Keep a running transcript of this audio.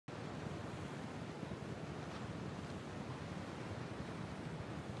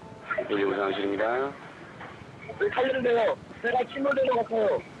상실입니다. 살려주세요. 배가 침몰된 것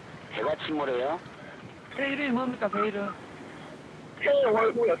같아요. 배가 침몰해요? 배 이름이 뭡니까, 배 이름?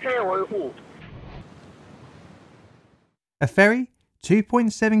 세월호요, 세월호. A ferry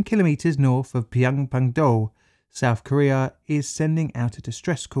 2.7 kilometres north of Pyeongpang-do, South Korea, is sending out a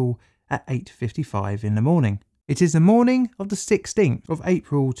distress call at 8:55 in the morning. It is the morning of the 16th of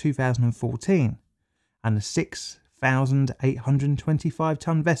April 2014, and the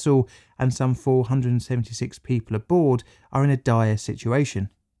 6,825-ton vessel and some 476 people aboard are in a dire situation.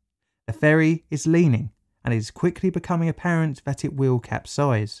 The ferry is leaning, and it is quickly becoming apparent that it will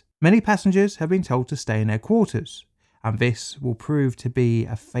capsize. Many passengers have been told to stay in their quarters, and this will prove to be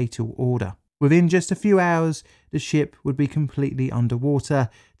a fatal order. Within just a few hours, the ship would be completely underwater,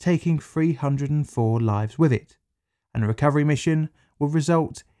 taking 304 lives with it, and the recovery mission would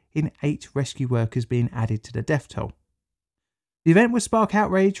result in 8 rescue workers being added to the death toll. The event would spark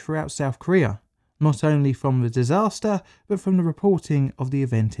outrage throughout South Korea, not only from the disaster, but from the reporting of the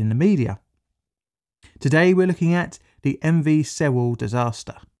event in the media. Today we're looking at the MV Sewol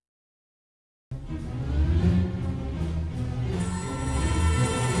disaster.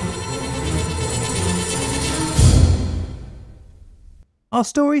 Our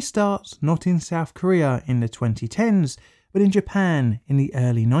story starts not in South Korea in the 2010s, but in Japan in the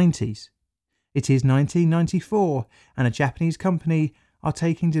early 90s. It is 1994, and a Japanese company are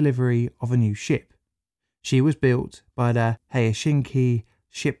taking delivery of a new ship. She was built by the Hayashinki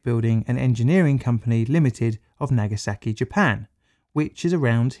Shipbuilding and Engineering Company Limited of Nagasaki, Japan, which is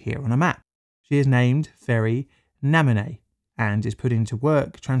around here on a map. She is named Ferry Namine and is put into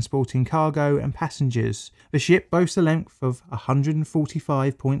work transporting cargo and passengers. The ship boasts a length of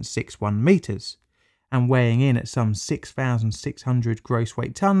 145.61 metres, and weighing in at some 6,600 gross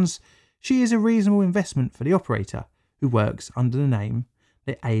weight tonnes, she is a reasonable investment for the operator, who works under the name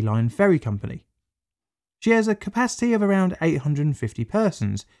the A-Line Ferry Company. She has a capacity of around 850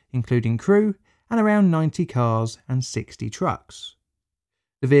 persons, including crew, and around 90 cars and 60 trucks.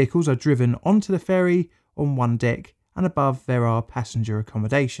 The vehicles are driven onto the ferry on one deck, and above there are passenger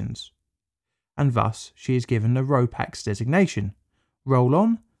accommodations. And thus she is given the ROPAX designation,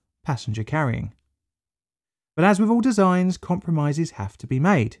 roll-on, passenger carrying. But as with all designs, compromises have to be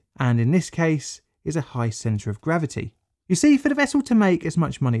made, and in this case is a high centre of gravity. You see, for the vessel to make as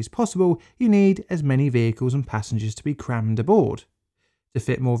much money as possible, you need as many vehicles and passengers to be crammed aboard. To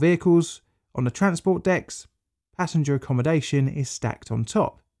fit more vehicles on the transport decks, passenger accommodation is stacked on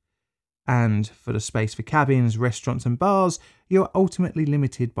top. And for the space for cabins, restaurants and bars, you are ultimately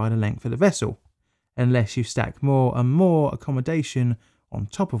limited by the length of the vessel, unless you stack more and more accommodation on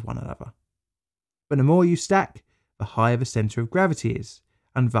top of one another. But the more you stack, the higher the centre of gravity is,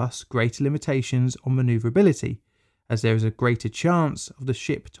 and thus greater limitations on manoeuvrability, as there is a greater chance of the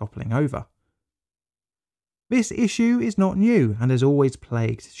ship toppling over. This issue is not new and has always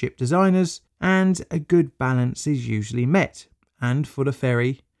plagued ship designers, and a good balance is usually met, and for the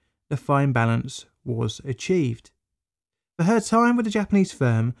Ferry, the fine balance was achieved. For her time with the Japanese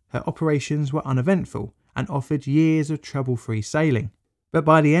firm, her operations were uneventful and offered years of trouble-free sailing. But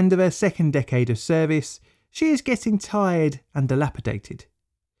by the end of her second decade of service, she is getting tired and dilapidated.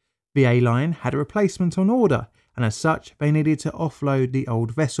 The A-Line had a replacement on order, and as such they needed to offload the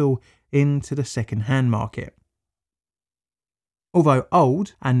old vessel into the second-hand market. Although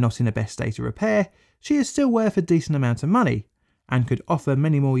old and not in the best state of repair, she is still worth a decent amount of money, and could offer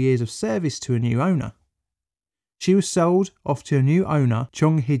many more years of service to a new owner. She was sold off to a new owner,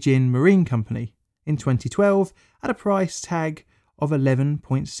 Chonghijin Marine Company, in 2012 at a price tag of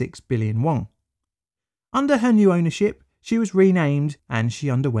 11.6 billion won. Under her new ownership, she was renamed and she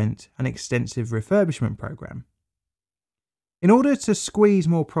underwent an extensive refurbishment program. In order to squeeze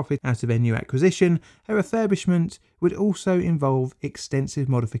more profit out of their new acquisition, her refurbishment would also involve extensive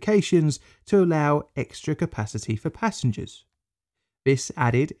modifications to allow extra capacity for passengers. This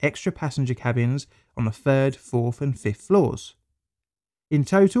added extra passenger cabins on the 3rd, 4th and 5th floors. In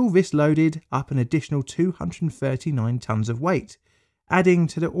total, this loaded up an additional 239 tonnes of weight, adding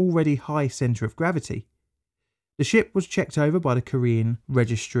to the already high centre of gravity. The ship was checked over by the Korean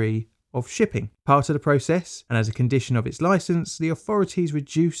Registry of Shipping. Part of the process, and as a condition of its licence, the authorities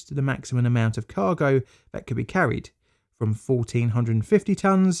reduced the maximum amount of cargo that could be carried, from 1,450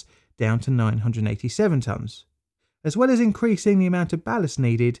 tonnes down to 987 tonnes. As well as increasing the amount of ballast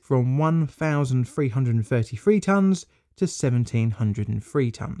needed from 1,333 tonnes to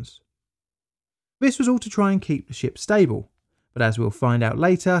 1,703 tonnes. This was all to try and keep the ship stable, but as we'll find out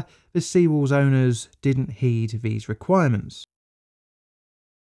later, the Sewol's owners didn't heed these requirements.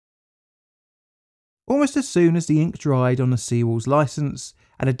 Almost as soon as the ink dried on the Sewol's licence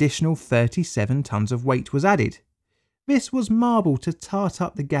An additional 37 tons of weight was added. This was marble to tart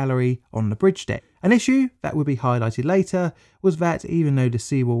up the gallery on the bridge deck. An issue that would be highlighted later was that even though the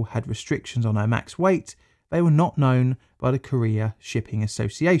Sewol had restrictions on her max weight, they were not known by the Korea Shipping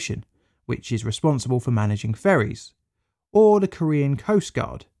Association, which is responsible for managing ferries, or the Korean Coast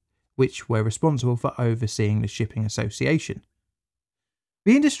Guard, which were responsible for overseeing the shipping association.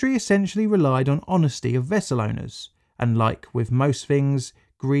 The industry essentially relied on honesty of vessel owners, and like with most things,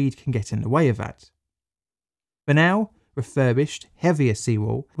 greed can get in the way of that. The now refurbished, heavier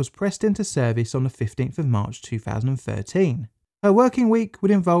Sewol was pressed into service on the 15th of March 2013. Her working week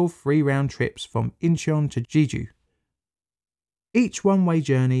would involve 3 round trips from Incheon to Jeju. Each one-way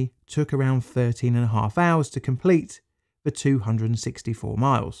journey took around 13.5 hours to complete the 264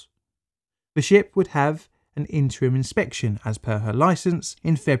 miles. The ship would have an interim inspection as per her licence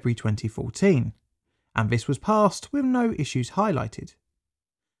in February 2014, and this was passed with no issues highlighted.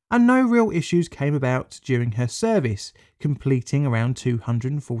 And no real issues came about during her service, completing around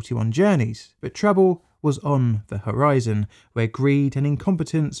 241 journeys. But trouble was on the horizon, where greed and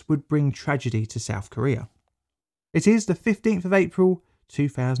incompetence would bring tragedy to South Korea. It is the 15th of April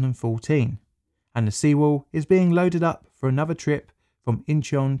 2014, and the Sewol is being loaded up for another trip from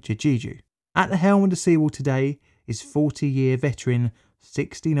Incheon to Jeju. At the helm of the Sewol today is 40-year veteran,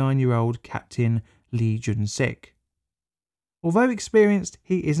 69-year-old Captain Lee Jun-sik. Although experienced,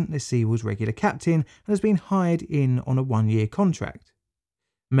 he isn't the Sewol's regular captain and has been hired in on a 1-year contract.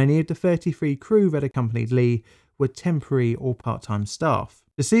 Many of the 33 crew that accompanied Lee were temporary or part-time staff.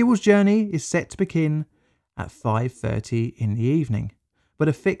 The Sewol's journey is set to begin at 5:30 in the evening, but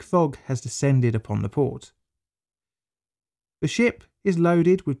a thick fog has descended upon the port. The ship is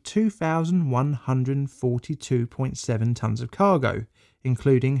loaded with 2,142.7 tons of cargo,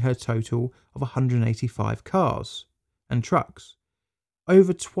 including her total of 185 cars and trucks,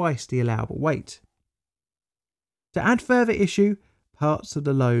 over twice the allowable weight. To add further issue, parts of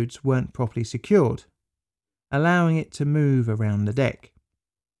the loads weren't properly secured, allowing it to move around the deck.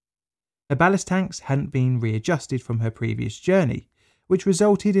 Her ballast tanks hadn't been readjusted from her previous journey, which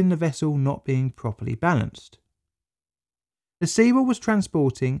resulted in the vessel not being properly balanced. The Sewol was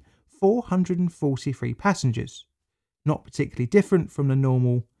transporting 443 passengers, not particularly different from the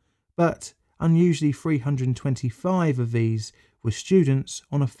normal, but unusually 325 of these were students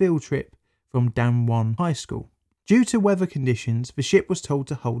on a field trip from Damwon High School. Due to weather conditions, the ship was told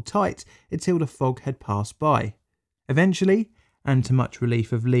to hold tight until the fog had passed by. Eventually, and to much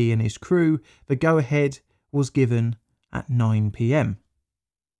relief of Lee and his crew, the go-ahead was given at 9 p.m.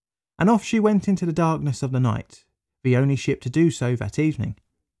 And off she went into the darkness of the night, the only ship to do so that evening.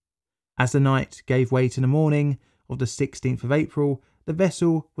 As the night gave way to the morning of the 16th of April, the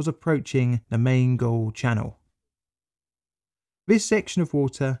vessel was approaching the Main-Gol Channel. This section of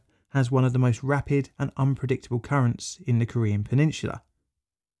water has one of the most rapid and unpredictable currents in the Korean peninsula.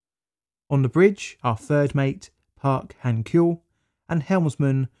 On the bridge are third mate Park Han-kyul and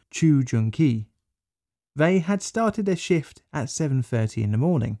helmsman Chu Jung-ki. They had started their shift at 7:30 in the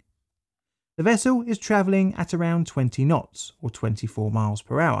morning. The vessel is travelling at around 20 knots or 24 miles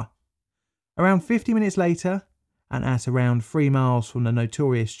per hour. Around 50 minutes later, and at around 3 miles from the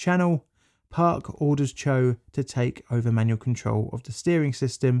notorious channel, Park orders Cho to take over manual control of the steering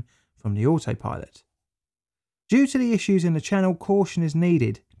system from the autopilot. Due to the issues in the channel, caution is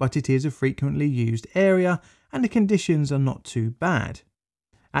needed, but it is a frequently used area and the conditions are not too bad.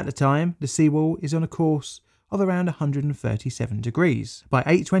 At the time, the Sewol is on a course of around 137 degrees. By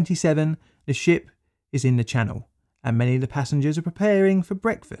 8:27, the ship is in the channel and many of the passengers are preparing for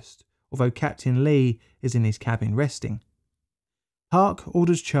breakfast, although Captain Lee is in his cabin resting. Park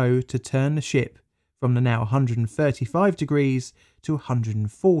orders Cho to turn the ship from the now 135 degrees to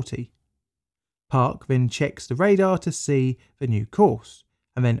 140. Park then checks the radar to see the new course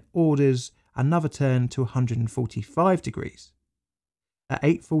and then orders another turn to 145 degrees. At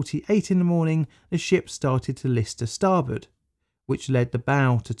 8:48 in the morning, the ship started to list to starboard, which led the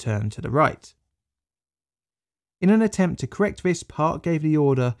bow to turn to the right. In an attempt to correct this, Park gave the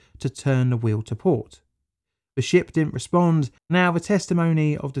order to turn the wheel to port. The ship didn't respond. Now the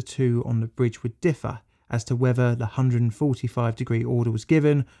testimony of the two on the bridge would differ as to whether the 145 degree order was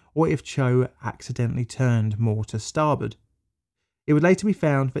given or if Cho accidentally turned more to starboard. It would later be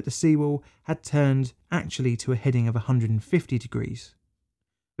found that the Sewol had turned actually to a heading of 150 degrees.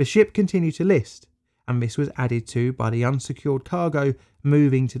 The ship continued to list, and this was added to by the unsecured cargo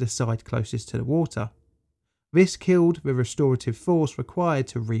moving to the side closest to the water. This killed the restorative force required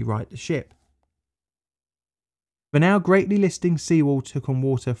to rewrite the ship. The now greatly listing Sewol took on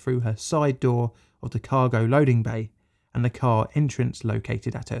water through her side door of the cargo loading bay and the car entrance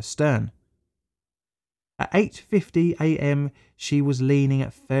located at her stern. At 8:50 a.m, she was leaning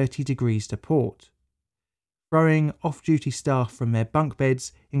at 30 degrees to port, throwing off-duty staff from their bunk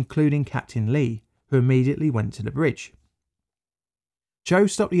beds, including Captain Lee, who immediately went to the bridge. Cho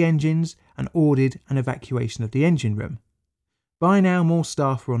stopped the engines and ordered an evacuation of the engine room. By now, more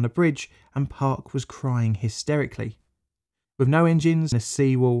staff were on the bridge and Park was crying hysterically. With no engines, the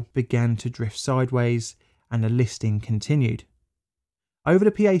Sewol began to drift sideways and the listing continued. Over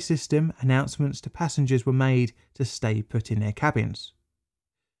the PA system, announcements to passengers were made to stay put in their cabins.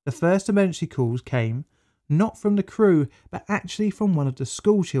 The first emergency calls came not from the crew, but actually from one of the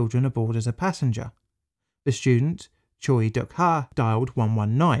school children aboard as a passenger. The student, Choi Duk-ha, dialed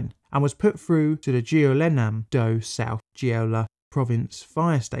 119 and was put through to the Jeollanam-do South Jeolla Province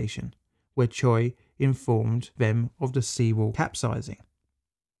Fire Station, where Choi informed them of the Sewol capsizing.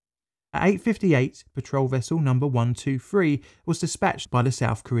 At 8:58, patrol vessel number 123 was dispatched by the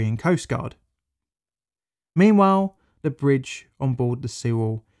South Korean Coast Guard. Meanwhile, the bridge on board the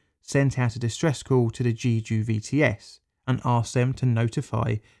Sewol sent out a distress call to the Jeju VTS and asked them to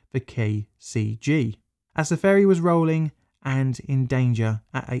notify the KCG, as the ferry was rolling and in danger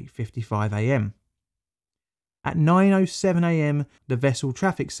at 8:55 a.m. At 9:07 a.m, the vessel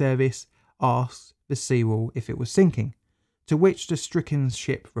traffic service asked the Sewol if it was sinking, to which the stricken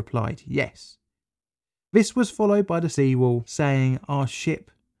ship replied yes. This was followed by the Sewol saying our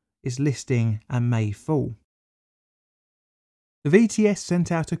ship is listing and may fall. The VTS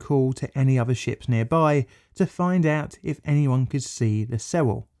sent out a call to any other ships nearby to find out if anyone could see the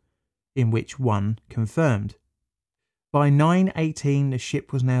Sewol, in which one confirmed. By 9:18 the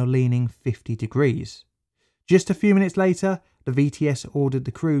ship was now leaning 50 degrees. Just a few minutes later, the VTS ordered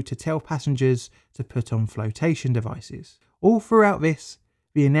the crew to tell passengers to put on flotation devices. All throughout this,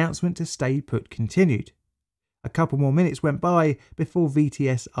 the announcement to stay put continued. A couple more minutes went by before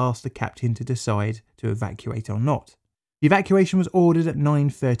VTS asked the captain to decide to evacuate or not. The evacuation was ordered at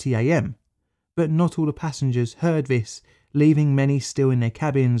 9:30 a.m, but not all the passengers heard this, leaving many still in their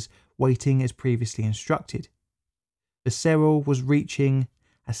cabins waiting as previously instructed. The Sewol was reaching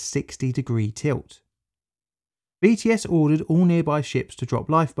a 60-degree tilt. VTS ordered all nearby ships to drop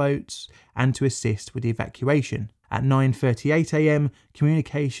lifeboats and to assist with the evacuation. At 9:38 a.m,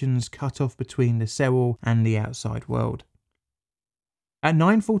 communications cut off between the Sewol and the outside world. At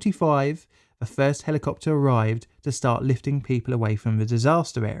 9:45, the first helicopter arrived to start lifting people away from the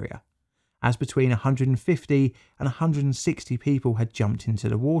disaster area, as between 150 and 160 people had jumped into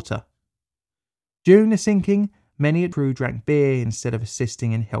the water. During the sinking, many crew drank beer instead of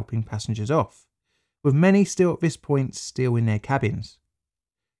assisting in helping passengers off, with many still at this point still in their cabins.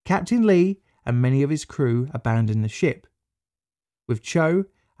 Captain Lee and many of his crew abandoned the ship, with Cho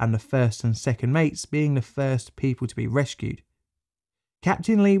and the first and second mates being the first people to be rescued.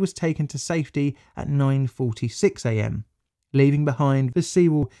 Captain Lee was taken to safety at 9:46 a.m, leaving behind the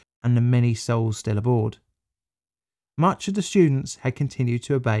Sewol and the many souls still aboard. Much of the students had continued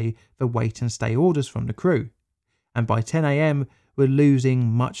to obey the wait and stay orders from the crew, and by 10 a.m. were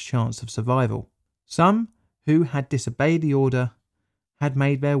losing much chance of survival. Some who had disobeyed the order had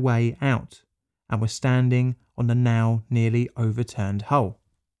made their way out and were standing on the now nearly overturned hull.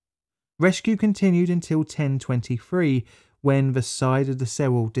 Rescue continued until 10:23, when the side of the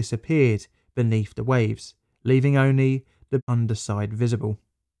Sewol disappeared beneath the waves, leaving only the underside visible.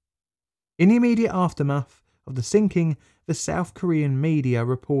 In the immediate aftermath of the sinking, the South Korean media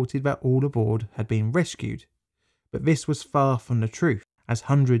reported that all aboard had been rescued, but this was far from the truth, as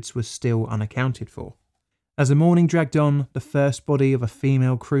hundreds were still unaccounted for. As the morning dragged on, the first body of a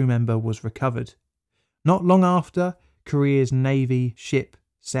female crew member was recovered. Not long after, Korea's Navy ship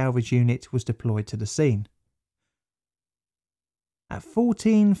salvage unit was deployed to the scene. At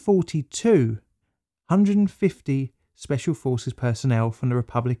 14:42, 150 Special Forces personnel from the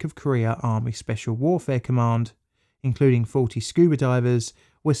Republic of Korea Army Special Warfare Command, including 40 scuba divers,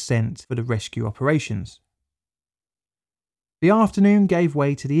 were sent for the rescue operations. The afternoon gave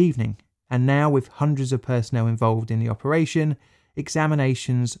way to the evening, and now with hundreds of personnel involved in the operation,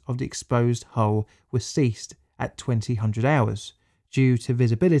 examinations of the exposed hull were ceased at 2000 hours due to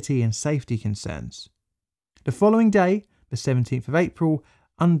visibility and safety concerns. The following day, the 17th of April,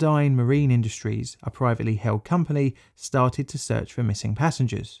 Undyne Marine Industries, a privately held company, started to search for missing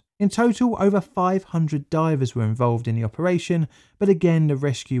passengers. In total, over 500 divers were involved in the operation, but again the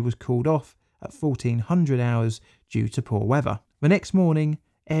rescue was called off at 1400 hours due to poor weather. The next morning,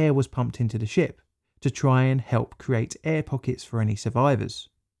 air was pumped into the ship to try and help create air pockets for any survivors.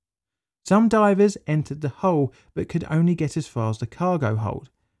 Some divers entered the hull but could only get as far as the cargo hold,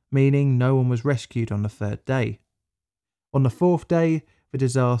 meaning no one was rescued on the third day. On the fourth day, the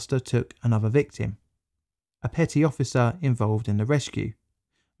disaster took another victim, a petty officer involved in the rescue.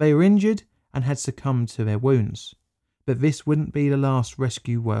 They were injured and had succumbed to their wounds, but this wouldn't be the last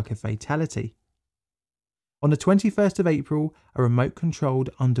rescue worker fatality. On the 21st of April, a remote-controlled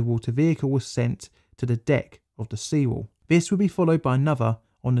underwater vehicle was sent to the deck of the Sewol. This would be followed by another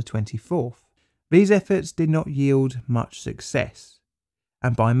on the 24th. These efforts did not yield much success,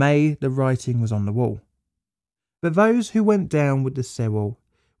 and by May the writing was on the wall. But those who went down with the Sewol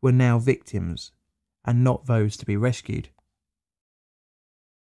were now victims, and not those to be rescued.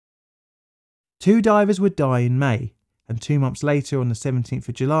 2 divers would die in May, and 2 months later, on the 17th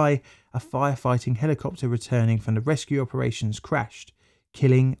of July, a firefighting helicopter returning from the rescue operations crashed,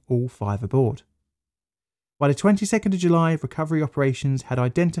 killing all 5 aboard. By the 22nd of July, recovery operations had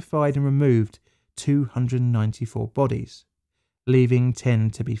identified and removed 294 bodies, leaving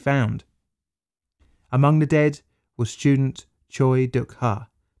 10 to be found. Among the dead was student Choi Duk-ha,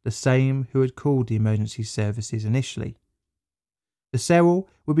 the same who had called the emergency services initially. The Sewol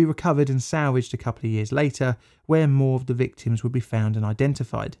would be recovered and salvaged a couple of years later, where more of the victims would be found and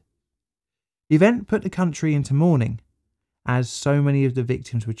identified. The event put the country into mourning, as so many of the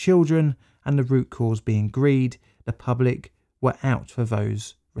victims were children, and the root cause being greed. The public were out for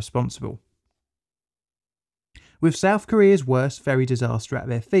those responsible. With South Korea's worst ferry disaster at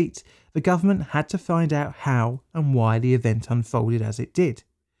their feet, the government had to find out how and why the event unfolded as it did,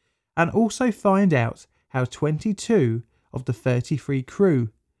 and also find out how 22 of the 33 crew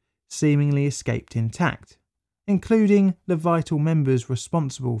seemingly escaped intact, including the vital members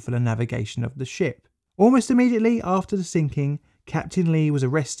responsible for the navigation of the ship. Almost immediately after the sinking, Captain Lee was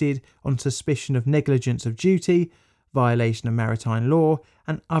arrested on suspicion of negligence of duty, violation of maritime law,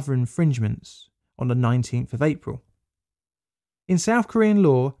 and other infringements on the 19th of April. In South Korean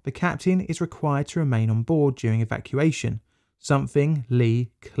law, the captain is required to remain on board during evacuation, something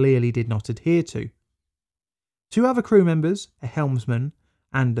Lee clearly did not adhere to. 2 other crew members, a helmsman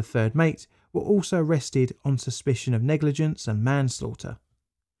and the third mate, were also arrested on suspicion of negligence and manslaughter.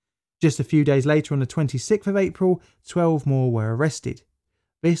 Just a few days later, on the 26th of April, 12 more were arrested.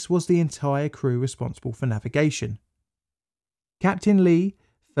 This was the entire crew responsible for navigation. Captain Lee,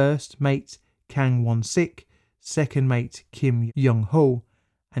 first mate Kang Won-sik, second mate Kim Young-ho,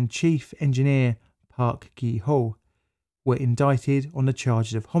 and chief engineer Park Gi-ho were indicted on the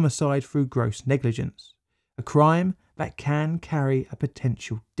charges of homicide through gross negligence, a crime that can carry a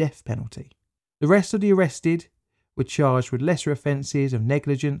potential death penalty. The rest of the arrested were charged with lesser offences of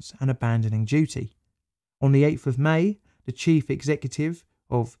negligence and abandoning duty. On the 8th of May, the chief executive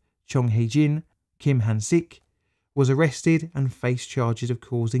of Chonghae-jin, Kim Han-sik, was arrested and faced charges of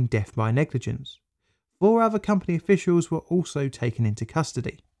causing death by negligence. 4 other company officials were also taken into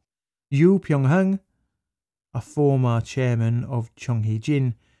custody. Yoo Pyong-hung, a former chairman of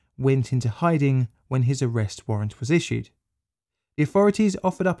Chonghae-jin, went into hiding when his arrest warrant was issued. The authorities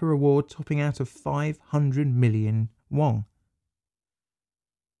offered up a reward topping out of 500 million won.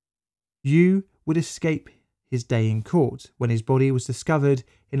 Yu would escape his day in court when his body was discovered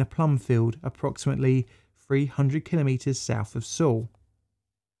in a plum field approximately 300 kilometres south of Sewol.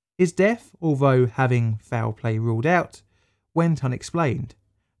 His death, although having foul play ruled out, went unexplained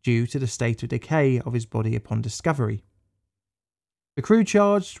due to the state of decay of his body upon discovery. The crew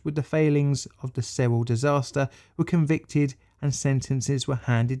charged with the failings of the Sewol disaster were convicted and sentences were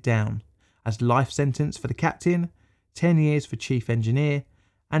handed down as life sentence for the captain, 10 years for chief engineer,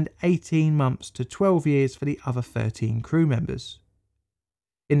 and 18 months to 12 years for the other 13 crew members.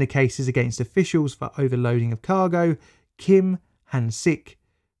 In the cases against officials for overloading of cargo, Kim Han-sik,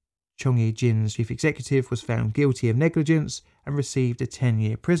 Chonghae-jin's chief executive, was found guilty of negligence and received a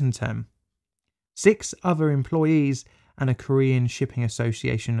 10-year prison term. 6 other employees and a Korean Shipping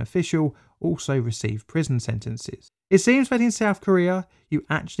Association official also received prison sentences. It seems that in South Korea, you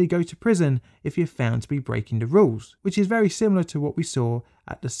actually go to prison if you're found to be breaking the rules, which is very similar to what we saw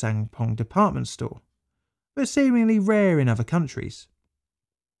at the Sampong Department store, but seemingly rare in other countries.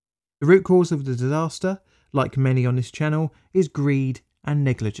 The root cause of the disaster, like many on this channel, is greed and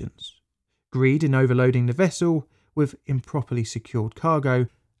negligence. Greed in overloading the vessel with improperly secured cargo,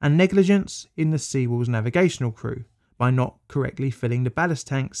 and negligence in the Sewol's navigational crew by not correctly filling the ballast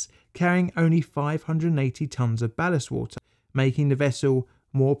tanks, carrying only 580 tons of ballast water, making the vessel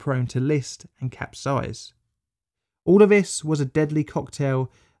more prone to list and capsize. All of this was a deadly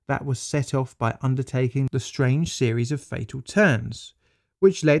cocktail that was set off by undertaking the strange series of fatal turns,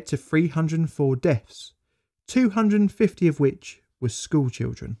 which led to 304 deaths, 250 of which were school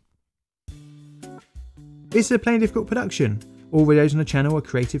children. This is a Plain Difficult production. All videos on the channel are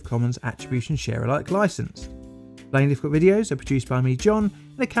Creative Commons Attribution Share Alike licensed. Plain Difficult videos are produced by me, John,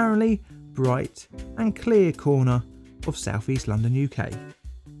 in a currently bright and clear corner of South East London, UK.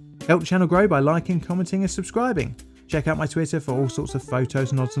 Help the channel grow by liking, commenting and subscribing. Check out my Twitter for all sorts of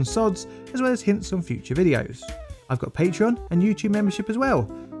photos and odds and sods, as well as hints on future videos. I've got Patreon and YouTube membership as well,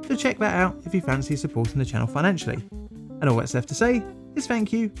 so check that out if you fancy supporting the channel financially. And all that's left to say is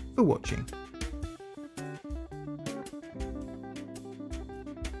thank you for watching.